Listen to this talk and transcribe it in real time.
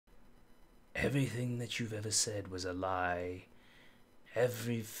Everything that you've ever said was a lie.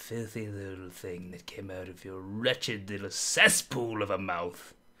 Every filthy little thing that came out of your wretched little cesspool of a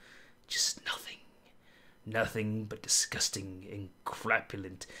mouth. Just nothing. Nothing but disgusting,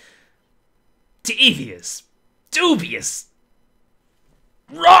 incrapulent, devious, dubious,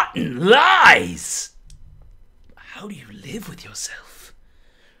 rotten lies! How do you live with yourself?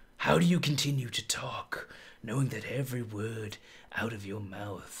 How do you continue to talk, knowing that every word out of your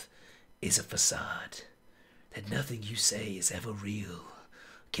mouth is a facade? That nothing you say is ever real,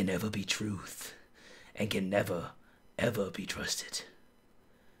 can ever be truth, and can never, ever be trusted?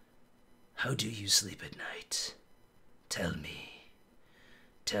 How do you sleep at night? Tell me.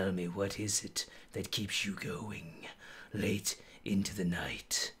 Tell me, what is it that keeps you going late into the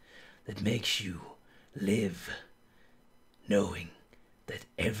night, that makes you live knowing that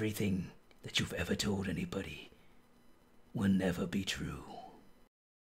everything that you've ever told anybody will never be true?